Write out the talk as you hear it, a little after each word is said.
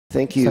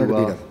Thank you. Senator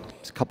Bieda.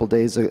 A couple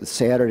days,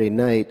 Saturday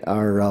night,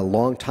 our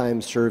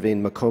longtime serving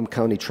Macomb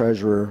County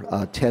Treasurer,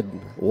 Ted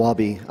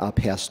Wahby,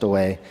 passed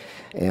away.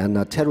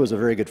 And Ted was a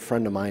very good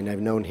friend of mine. I've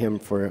known him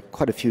for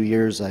quite a few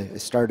years. I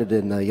started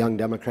in Young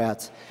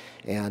Democrats,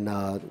 and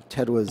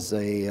Ted was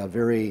a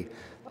very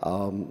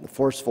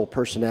forceful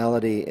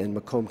personality in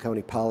Macomb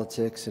County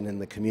politics and in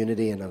the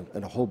community, and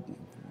a whole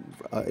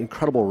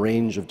incredible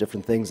range of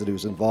different things that he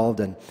was involved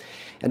in.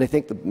 And I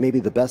think maybe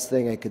the best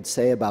thing I could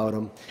say about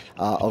him,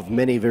 of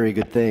many very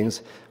good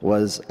things,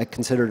 was I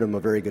considered him a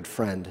very good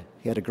friend.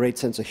 He had a great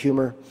sense of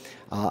humor.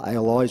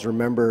 I'll always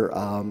remember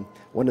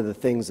one of the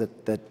things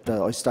that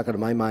always stuck out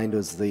of my mind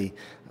was the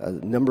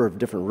number of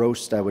different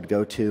roasts I would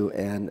go to,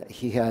 and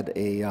he had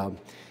an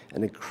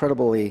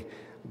incredibly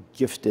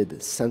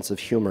gifted sense of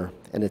humor,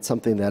 and it's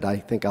something that I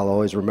think I'll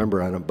always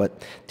remember on him.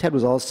 But Ted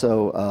was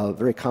also a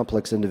very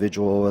complex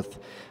individual with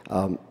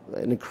an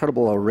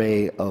incredible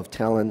array of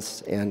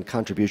talents and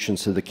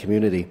contributions to the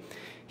community.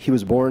 He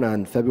was born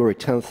on February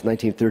 10th,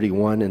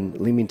 1931 in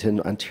Leamington,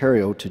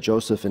 Ontario, to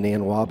Joseph and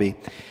Ann Wahby,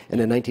 and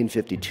in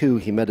 1952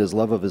 he met his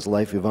love of his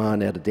life,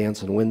 Yvonne, at a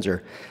dance in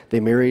Windsor. They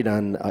married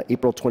on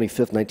April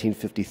 25th,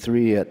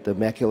 1953 at the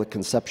Immaculate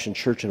Conception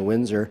Church in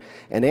Windsor,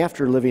 and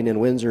after living in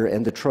Windsor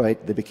and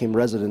Detroit, they became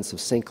residents of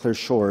St. Clair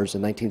Shores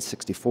in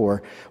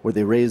 1964, where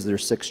they raised their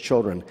 6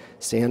 children: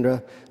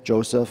 Sandra,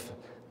 Joseph,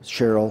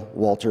 Cheryl,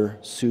 Walter,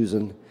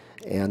 Susan,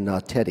 and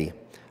Teddy,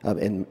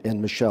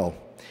 and Michelle.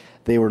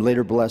 They were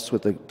later blessed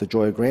with the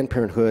joy of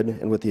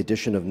grandparenthood and with the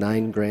addition of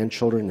 9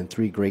 grandchildren and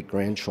 3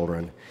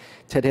 great-grandchildren.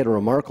 Ted had a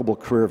remarkable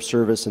career of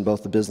service in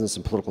both the business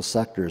and political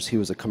sectors. He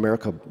was a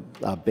Comerica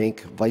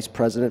Bank vice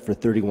president for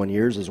 31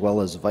 years, as well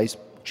as vice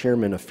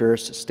chairman of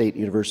Ferris State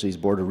University's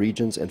Board of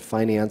Regents and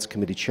Finance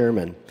Committee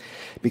chairman.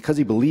 Because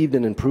he believed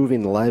in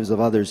improving the lives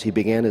of others, he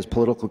began his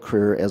political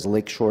career as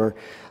Lakeshore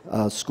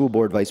School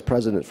Board vice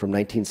president from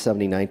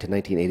 1979 to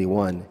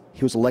 1981.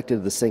 He was elected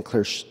to the St.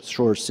 Clair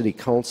Shores City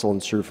Council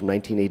and served from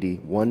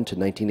 1981 to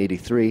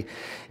 1983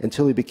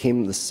 until he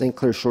became the St.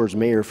 Clair Shores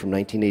mayor from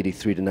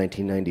 1983 to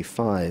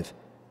 1995.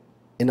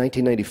 In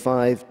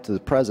 1995 to the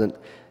present,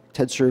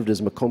 Ted served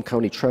as Macomb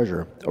County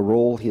Treasurer, a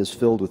role he has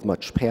filled with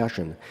much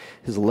passion.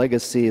 His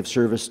legacy of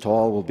service to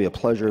all will be a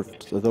pleasure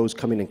to those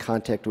coming in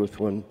contact with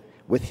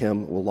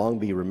him will long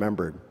be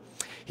remembered.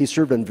 He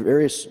served in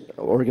various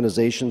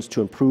organizations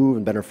to improve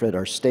and benefit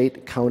our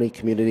state, county,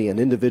 community, and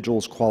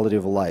individuals' quality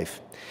of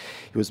life.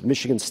 He was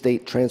Michigan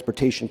State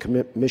Transportation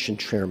Commission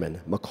Chairman,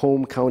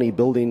 Macomb County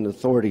Building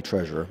Authority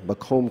Treasurer,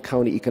 Macomb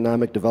County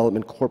Economic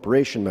Development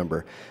Corporation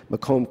Member,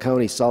 Macomb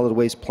County Solid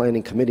Waste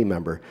Planning Committee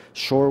Member,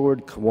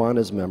 Shorewood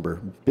Kiwanis Member,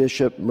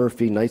 Bishop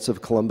Murphy Knights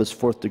of Columbus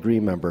 4th Degree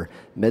Member,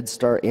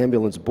 MedStar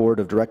Ambulance Board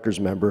of Directors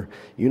Member,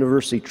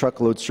 University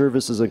Truckload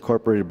Services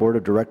Incorporated Board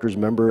of Directors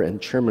Member and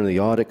Chairman of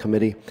the Audit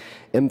Committee,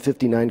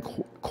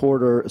 M59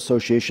 Corridor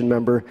Association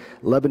member,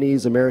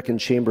 Lebanese American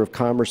Chamber of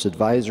Commerce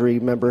Advisory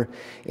member,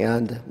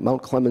 and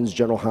Mount Clemens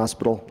General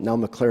Hospital, now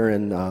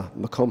McLaren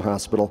Macomb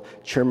Hospital,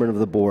 chairman of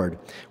the board,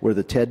 where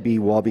the Ted B.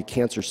 Wahby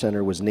Cancer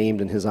Center was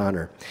named in his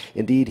honor.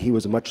 Indeed, he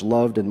was a much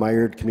loved,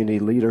 admired community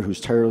leader whose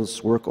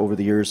tireless work over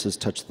the years has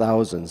touched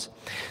thousands.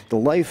 The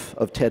life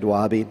of Ted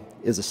Wahby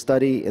is a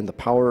study in the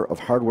power of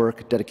hard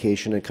work,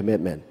 dedication, and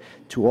commitment.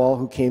 To all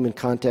who came in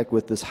contact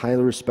with this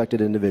highly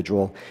respected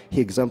individual, he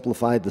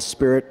exemplified the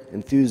spirit,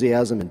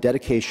 enthusiasm, and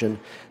dedication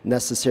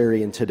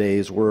necessary in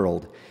today's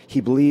world. He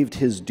believed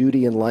his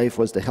duty in life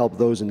was to help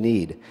those in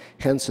need,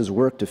 hence his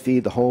work to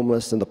feed the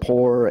homeless and the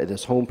poor at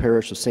his home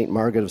parish of St.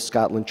 Margaret of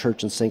Scotland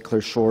Church in St. Clair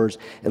Shores,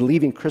 and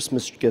leaving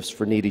Christmas gifts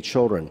for needy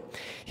children.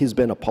 He's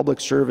been a public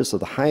service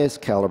of the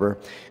highest caliber,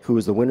 who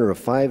is the winner of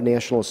 5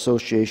 National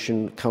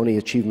Association County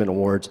Achievement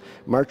Awards,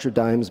 March of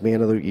Dimes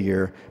Man of the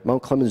Year,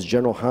 Mount Clemens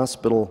General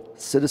Hospital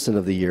Citizen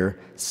of the Year,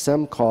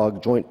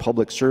 SEMCOG Joint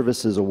Public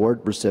Services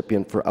Award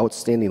recipient for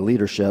outstanding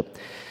leadership.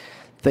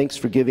 Thanks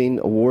for Giving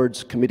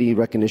Awards Committee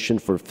recognition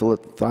for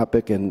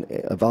philanthropic and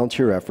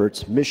volunteer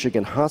efforts,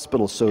 Michigan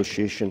Hospital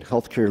Association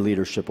Healthcare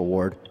Leadership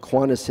Award,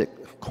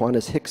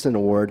 Quantis Hickson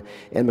Award,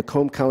 and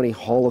Macomb County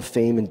Hall of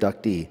Fame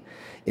inductee.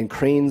 In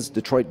Crane's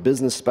Detroit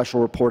Business Special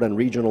Report on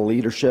Regional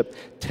Leadership,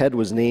 Ted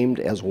was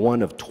named as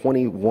one of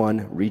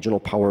 21 regional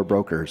power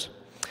brokers.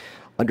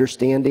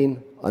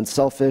 Understanding,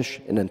 unselfish,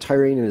 and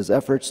untiring in his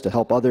efforts to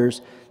help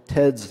others,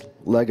 Ted's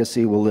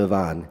legacy will live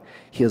on.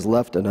 He has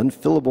left an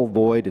unfillable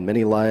void in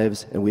many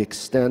lives, and we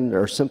extend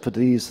our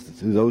sympathies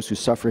to those who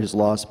suffer his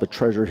loss but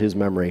treasure his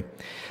memory.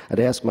 I'd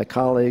ask my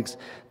colleagues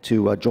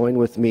to join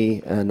with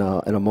me in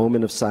a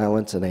moment of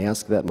silence, and I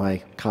ask that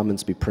my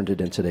comments be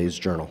printed in today's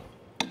journal.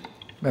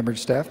 Members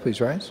of staff,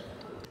 please rise.